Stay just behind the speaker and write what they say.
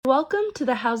Welcome to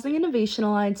the Housing Innovation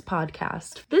Alliance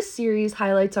podcast. This series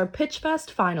highlights our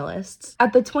Pitchfest finalists.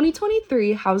 At the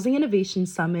 2023 Housing Innovation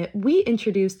Summit, we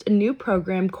introduced a new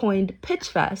program coined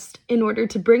Pitchfest in order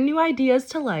to bring new ideas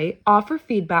to light, offer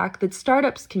feedback that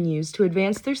startups can use to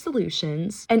advance their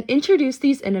solutions, and introduce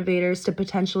these innovators to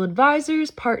potential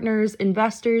advisors, partners,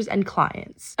 investors, and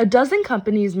clients. A dozen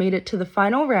companies made it to the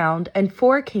final round, and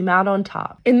 4 came out on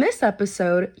top. In this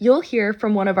episode, you'll hear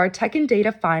from one of our Tech and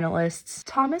Data finalists,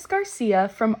 Tomas Garcia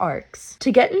from ARCS.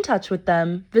 To get in touch with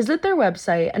them, visit their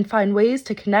website and find ways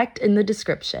to connect in the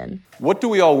description. What do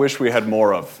we all wish we had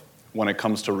more of when it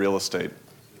comes to real estate?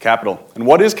 Capital. And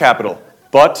what is capital?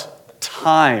 But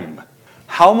time.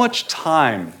 How much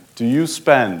time do you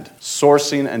spend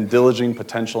sourcing and diligencing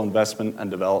potential investment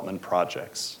and development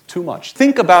projects? Too much.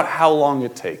 Think about how long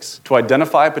it takes to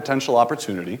identify a potential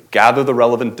opportunity, gather the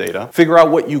relevant data, figure out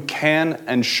what you can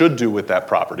and should do with that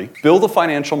property, build a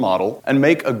financial model, and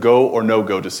make a go or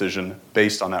no-go decision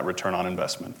based on that return on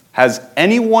investment. Has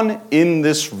anyone in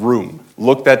this room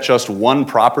looked at just one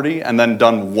property and then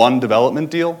done one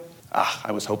development deal?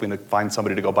 I was hoping to find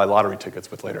somebody to go buy lottery tickets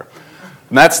with later.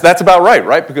 And that's about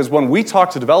right? Because when we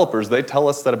talk to developers, they tell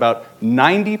us that about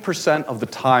 90% of the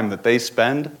time that they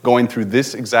spend going through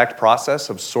this exact process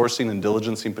of sourcing and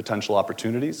diligencing potential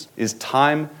opportunities is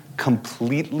time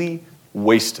completely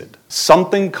wasted.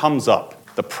 Something comes up.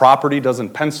 The property doesn't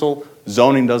pencil,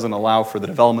 zoning doesn't allow for the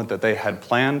development that they had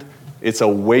planned. It's a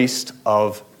waste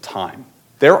of time.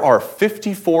 There are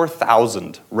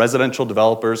 54,000 residential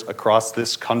developers across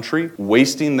this country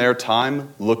wasting their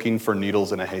time looking for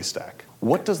needles in a haystack.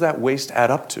 What does that waste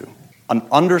add up to? An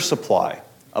undersupply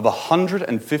of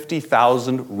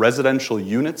 150,000 residential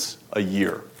units a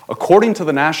year. According to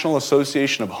the National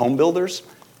Association of Home Builders,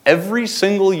 every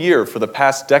single year for the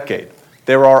past decade,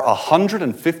 there are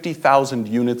 150,000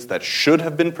 units that should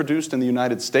have been produced in the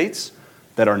United States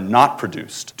that are not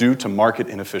produced due to market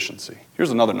inefficiency.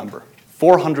 Here's another number.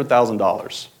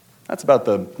 $400,000. That's about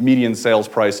the median sales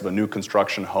price of a new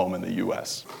construction home in the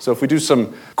US. So if we do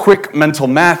some quick mental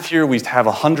math here, we have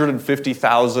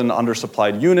 150,000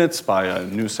 undersupplied units by a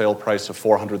new sale price of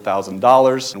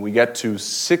 $400,000, and we get to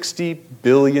 $60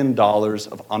 billion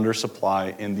of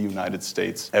undersupply in the United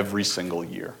States every single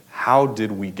year. How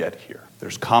did we get here?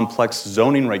 There's complex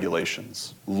zoning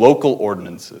regulations, local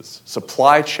ordinances,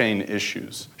 supply chain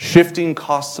issues, shifting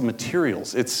costs of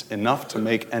materials. It's enough to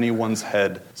make anyone's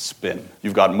head spin.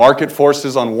 You've got market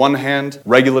forces on one hand,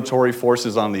 regulatory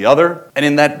forces on the other, and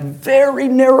in that very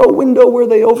narrow window where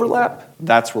they overlap,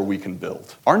 that's where we can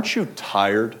build. Aren't you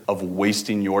tired of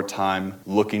wasting your time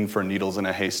looking for needles in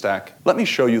a haystack? Let me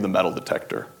show you the metal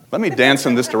detector. Let me dance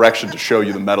in this direction to show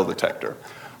you the metal detector.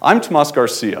 I'm Tomas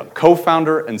Garcia,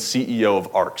 co-founder and CEO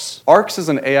of ARCS. ARCS is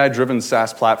an AI-driven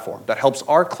SaaS platform that helps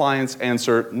our clients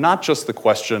answer not just the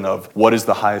question of what is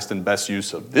the highest and best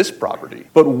use of this property,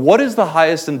 but what is the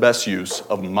highest and best use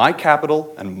of my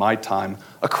capital and my time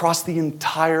across the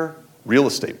entire real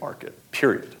estate market,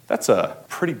 period. That's a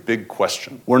pretty big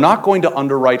question. We're not going to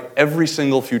underwrite every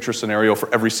single future scenario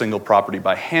for every single property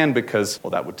by hand because,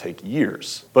 well, that would take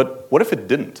years. But what if it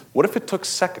didn't? What if it took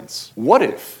seconds? What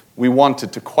if we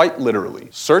wanted to quite literally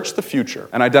search the future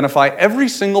and identify every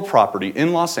single property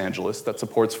in Los Angeles that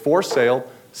supports for sale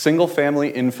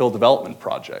single-family infill development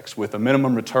projects with a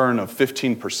minimum return of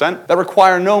 15% that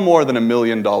require no more than $1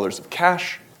 million of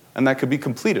cash and that could be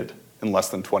completed in less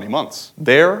than 20 months?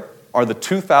 There are the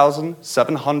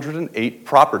 2,708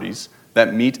 properties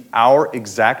that meet our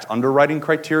exact underwriting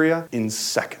criteria in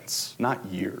seconds, not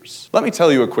years. Let me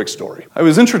tell you a quick story. I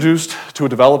was introduced to a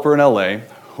developer in LA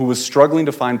who was struggling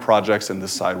to find projects in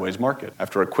this sideways market.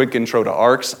 After a quick intro to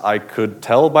ARCS, I could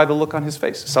tell by the look on his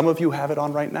face. Some of you have it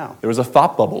on right now. There was a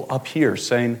thought bubble up here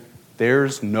saying,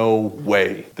 there's no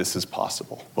way this is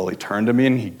possible. Well, he turned to me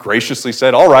and he graciously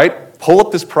said, all right, pull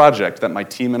up this project that my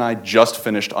team and I just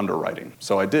finished underwriting.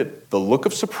 So I did. The look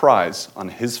of surprise on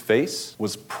his face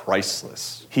was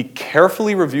priceless. He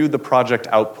carefully reviewed the project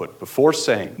output before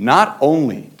saying, not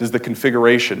only does the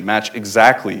configuration match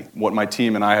exactly what my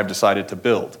team and I have decided to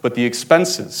build, but the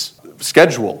expenses,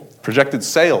 schedule, projected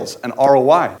sales, and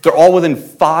ROI, they're all within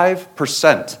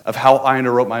 5% of how I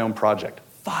underwrote my own project.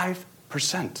 5%.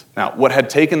 Now, what had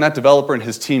taken that developer and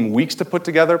his team weeks to put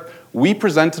together, we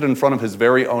presented in front of his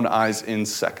very own eyes in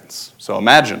seconds. So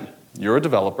imagine, you're a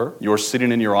developer, you're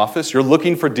sitting in your office, you're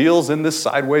looking for deals in this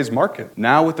sideways market.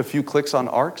 Now with a few clicks on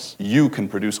ARCS, you can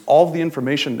produce all of the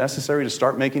information necessary to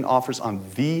start making offers on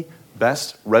the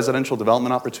best residential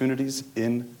development opportunities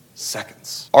in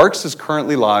seconds. ARCS is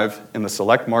currently live in the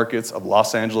select markets of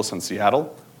Los Angeles and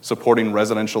Seattle, supporting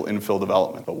residential infill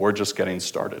development, but we're just getting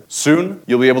started. Soon,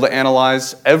 you'll be able to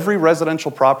analyze every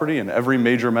residential property in every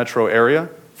major metro area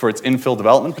for its infill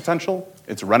development potential,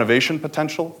 its renovation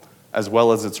potential, as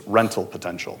well as its rental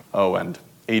potential. Oh, and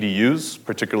ADUs,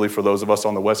 particularly for those of us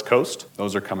on the West Coast,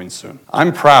 those are coming soon.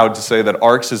 I'm proud to say that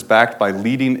ARX is backed by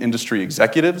leading industry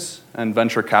executives and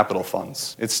venture capital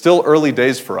funds. It's still early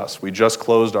days for us. We just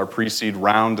closed our pre-seed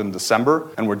round in December,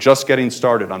 and we're just getting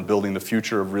started on building the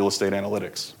future of real estate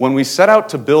analytics. When we set out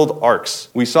to build ARX,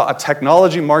 we saw a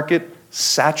technology market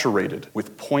saturated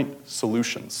with point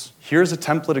solutions. Here's a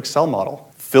template Excel model.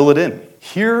 Fill it in.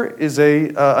 Here is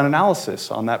an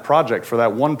analysis on that project for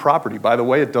that one property. By the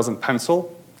way, it doesn't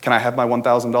pencil. Can I have my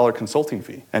 $1,000 consulting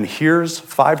fee? And here's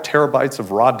 5 terabytes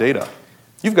of raw data.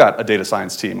 You've got a data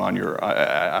science team on your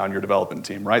development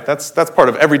team, right? That's part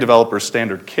of every developer's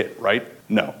standard kit, right?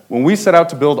 No. When we set out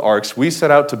to build ARX, we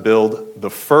set out to build the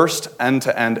first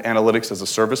end-to-end analytics as a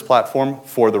service platform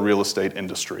for the real estate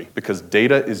industry, because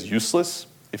data is useless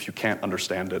if you can't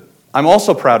understand it. I'm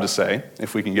also proud to say,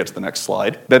 if we can get to the next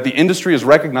slide, that the industry is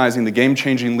recognizing the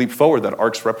game-changing leap forward that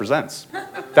ARX represents.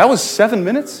 That was 7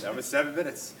 minutes? That was 7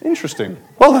 minutes. Interesting.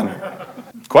 Well then,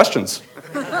 questions?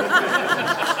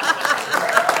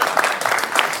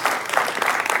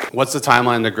 What's the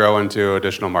timeline to grow into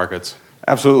additional markets?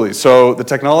 Absolutely. So the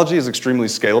technology is extremely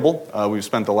scalable. We've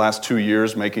spent the last 2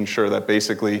 years making sure that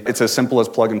basically it's as simple as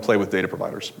plug and play with data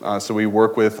providers. So we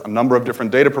work with a number of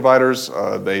different data providers.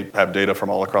 They have data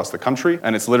from all across the country,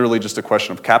 and it's literally just a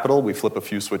question of capital. We flip a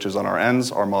few switches on our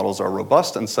ends. Our models are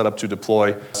robust and set up to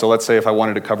deploy. So let's say if I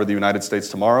wanted to cover the United States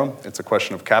tomorrow, it's a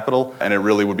question of capital, and it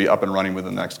really would be up and running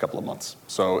within the next couple of months.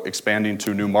 So expanding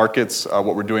to new markets,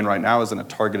 what we're doing right now is in a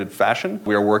targeted fashion.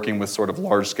 We are working with sort of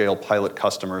large-scale pilot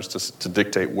customers to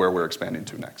dictate where we're expanding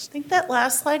to next. I think that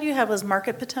last slide you had was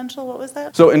market potential. What was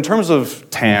that? So in terms of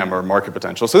TAM or market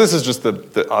potential, so this is just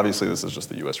obviously this is just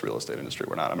the U.S. real estate industry.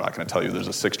 I'm not going to tell you there's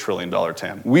a $6 trillion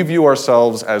TAM. We view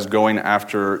ourselves as going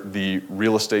after the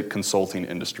real estate consulting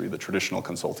industry, the traditional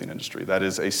consulting industry. That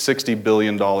is a $60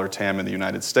 billion TAM in the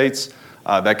United States.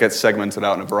 That gets segmented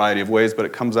out in a variety of ways, but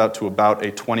it comes out to about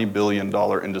a $20 billion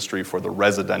industry for the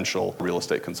residential real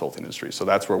estate consulting industry. So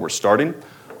that's where we're starting.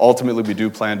 Ultimately, we do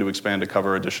plan to expand to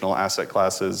cover additional asset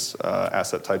classes,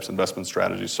 asset types, investment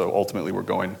strategies. So ultimately, we're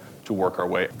going to work our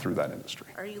way through that industry.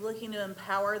 Are you looking to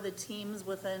empower the teams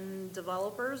within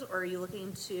developers, or are you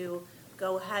looking to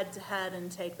go head-to-head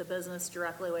and take the business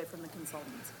directly away from the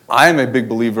consultants? I am a big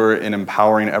believer in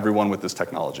empowering everyone with this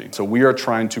technology. So we are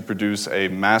trying to produce a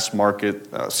mass market,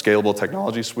 scalable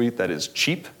technology suite that is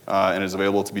cheap and is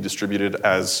available to be distributed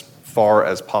as far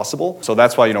as possible. So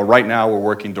that's why, right now we're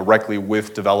working directly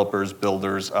with developers,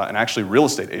 builders, and actually real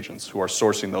estate agents who are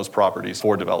sourcing those properties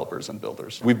for developers and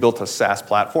builders. We've built a SaaS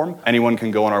platform. Anyone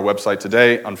can go on our website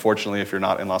today. Unfortunately, if you're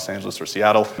not in Los Angeles or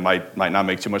Seattle, it might not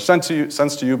make too much sense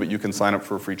to you, but you can sign up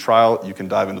for a free trial. You can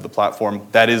dive into the platform.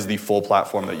 That is the full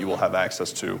platform that you will have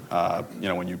access to,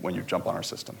 when you jump on our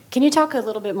system. Can you talk a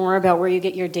little bit more about where you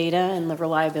get your data and the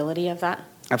reliability of that?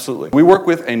 Absolutely. We work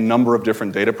with a number of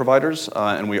different data providers,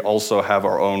 and we also have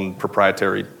our own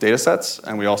proprietary data sets,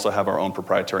 and we also have our own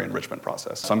proprietary enrichment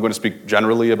process. So I'm going to speak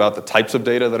generally about the types of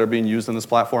data that are being used in this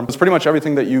platform. It's pretty much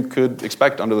everything that you could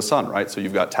expect under the sun, right? So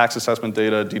you've got tax assessment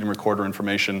data, deed and recorder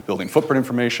information, building footprint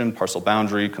information, parcel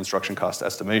boundary, construction cost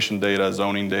estimation data,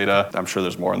 zoning data. I'm sure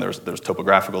there's more, and there's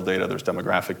topographical data, there's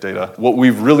demographic data. What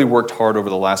we've really worked hard over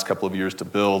the last couple of years to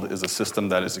build is a system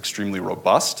that is extremely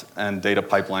robust and data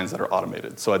pipelines that are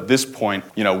automated. So at this point,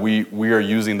 we are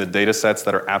using the data sets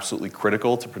that are absolutely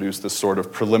critical to produce this sort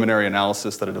of preliminary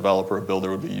analysis that a developer or builder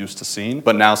would be used to seeing.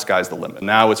 But now sky's the limit.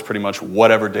 Now it's pretty much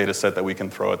whatever data set that we can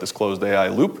throw at this closed AI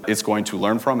loop, it's going to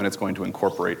learn from and it's going to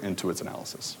incorporate into its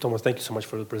analysis. Tomas, thank you so much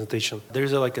for the presentation.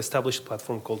 There's a established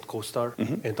platform called CoStar,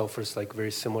 and it offers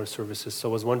very similar services. So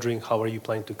I was wondering, how are you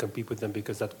planning to compete with them,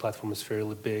 because that platform is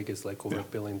fairly big, it's over $1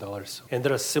 billion. And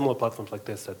there are similar platforms like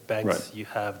this at banks. Right. You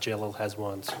have JLL has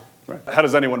one. So. Right. How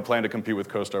does anyone plan to compete with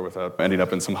CoStar without ending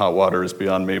up in some hot water is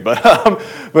beyond me.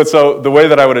 But so the way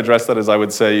that I would address that is I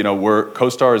would say,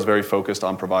 CoStar is very focused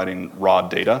on providing raw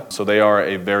data. So they are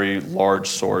a very large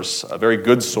source, a very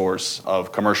good source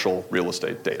of commercial real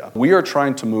estate data. We are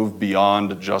trying to move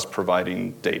beyond just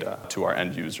providing data to our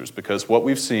end users, because what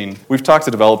we've seen, we've talked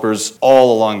to developers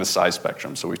all along the size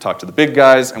spectrum. So we've talked to the big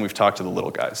guys and we've talked to the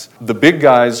little guys. The big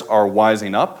guys are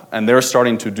wising up and they're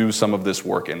starting to do some of this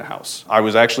work in-house. I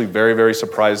was actually very, very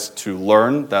surprised to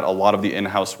learn that a lot of the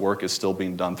in-house work is still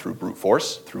being done through brute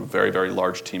force, through very, very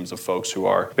large teams of folks who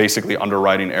are basically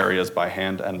underwriting areas by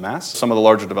hand en masse. Some of the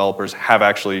larger developers have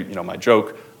actually, my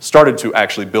joke, started to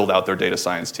actually build out their data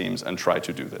science teams and try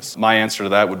to do this. My answer to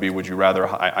that would be, would you rather,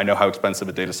 I know how expensive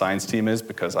a data science team is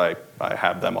because I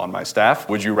have them on my staff.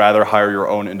 Would you rather hire your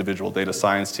own individual data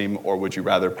science team, or would you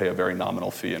rather pay a very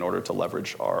nominal fee in order to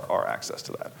leverage our access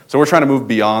to that? So we're trying to move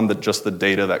beyond just the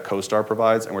data that CoStar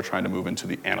provides, and we're trying to move into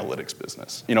the analytics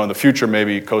business. In the future,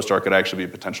 maybe CoStar could actually be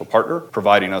a potential partner,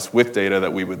 providing us with data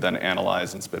that we would then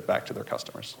analyze and spit back to their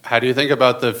customers. How do you think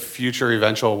about the future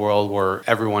eventual world where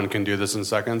everyone can do this in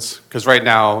seconds? Because right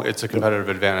now it's a competitive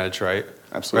advantage, right?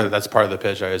 Absolutely. That's part of the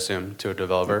pitch, I assume, to a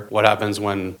developer. What happens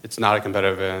when it's not a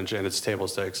competitive advantage and it's table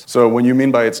stakes? So when you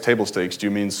mean by it's table stakes, do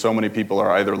you mean so many people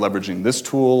are either leveraging this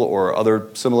tool or other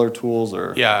similar tools?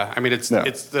 Or Yeah, I mean, it's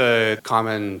the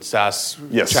common SaaS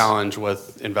challenge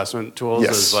with investment tools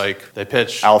is like they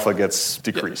pitch. Alpha gets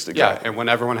decreased. Yeah, and when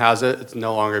everyone has it, it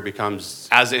no longer becomes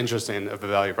as interesting of a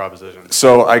value proposition.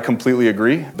 So I completely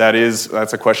agree.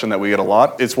 That's a question that we get a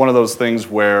lot. It's one of those things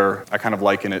where I kind of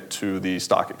liken it to the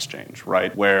stock exchange, right?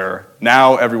 Where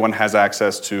now everyone has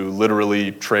access to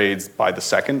literally trades by the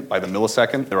second, by the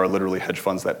millisecond. There are literally hedge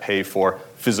funds that pay for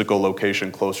physical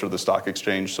location closer to the stock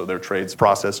exchange so their trades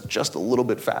process just a little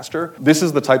bit faster. This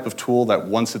is the type of tool that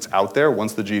once it's out there,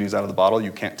 once the genie's out of the bottle,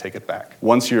 you can't take it back.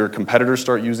 Once your competitors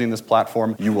start using this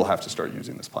platform, you will have to start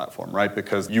using this platform, right?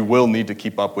 Because you will need to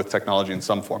keep up with technology in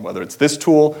some form, whether it's this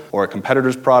tool or a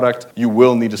competitor's product. You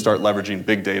will need to start leveraging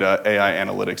big data, AI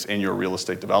analytics in your real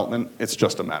estate development. It's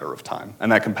just a matter of time.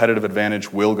 And that competitive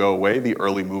advantage will go away. The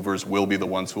early movers will be the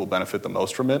ones who will benefit the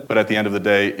most from it. But at the end of the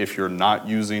day, if you're not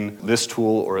using this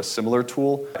tool or a similar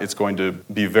tool, it's going to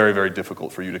be very, very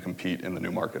difficult for you to compete in the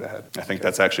new market ahead. I think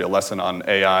that's actually a lesson on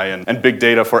AI and big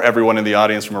data for everyone in the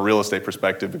audience from a real estate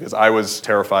perspective, because I was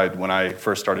terrified when I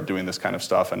first started doing this kind of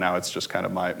stuff, and now it's just kind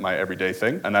of my everyday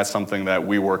thing. And that's something that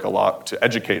we work a lot to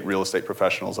educate real estate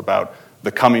professionals about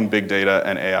the coming big data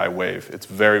and AI wave. It's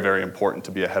very, very important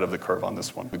to be ahead of the curve on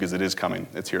this one because it is coming.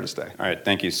 It's here to stay. All right,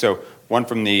 thank you. So one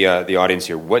from the audience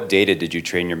here, what data did you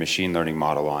train your machine learning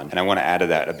model on? And I want to add to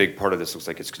that, a big part of this looks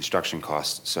like it's construction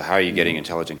costs. So how are you getting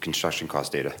intelligent construction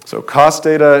cost data? So cost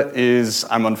data is,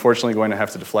 I'm unfortunately going to have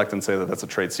to deflect and say that that's a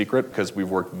trade secret because we've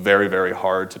worked very, very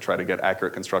hard to try to get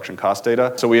accurate construction cost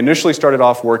data. So we initially started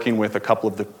off working with a couple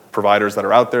of the providers that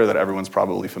are out there that everyone's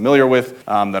probably familiar with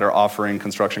that are offering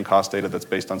construction cost data that's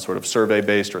based on sort of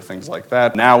survey-based or things like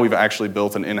that. Now we've actually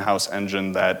built an in-house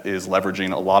engine that is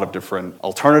leveraging a lot of different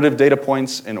alternative data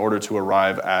points in order to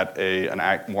arrive at a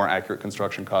more accurate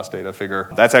construction cost data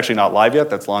figure. That's actually not live yet.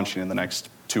 That's launching in the next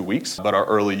 2 weeks, but our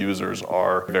early users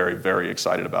are very, very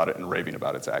excited about it and raving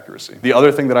about its accuracy. The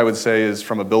other thing that I would say is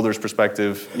from a builder's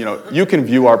perspective, you can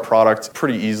view our product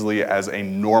pretty easily as a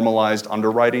normalized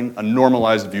underwriting, a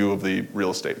normalized view of the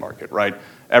real estate market, right?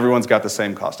 Everyone's got the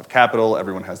same cost of capital,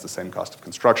 everyone has the same cost of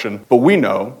construction, but we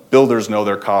know, builders know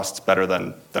their costs better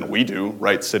than we do,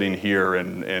 right, sitting here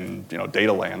in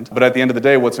data land. But at the end of the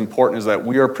day, what's important is that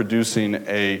we are producing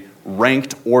a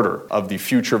ranked order of the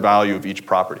future value of each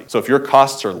property. So if your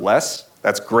costs are less,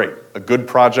 that's great. A good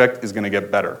project is going to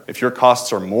get better. If your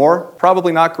costs are more,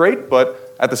 probably not great,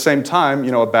 but at the same time,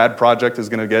 a bad project is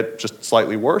going to get just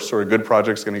slightly worse, or a good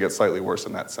project is going to get slightly worse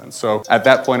in that sense. So at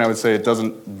that point, I would say it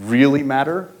doesn't really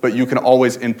matter, but you can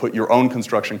always input your own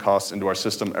construction costs into our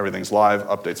system. Everything's live,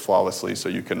 updates flawlessly, so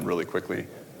you can really quickly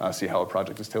see how a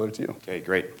project is tailored to you. Okay,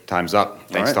 great. Time's up.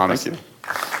 Thanks, Tomas. Thank you.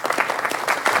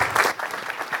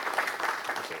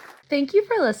 Thank you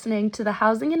for listening to the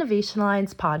Housing Innovation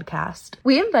Alliance podcast.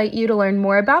 We invite you to learn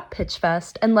more about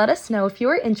Pitchfest and let us know if you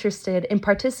are interested in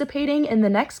participating in the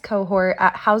next cohort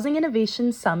at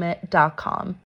housinginnovationsummit.com.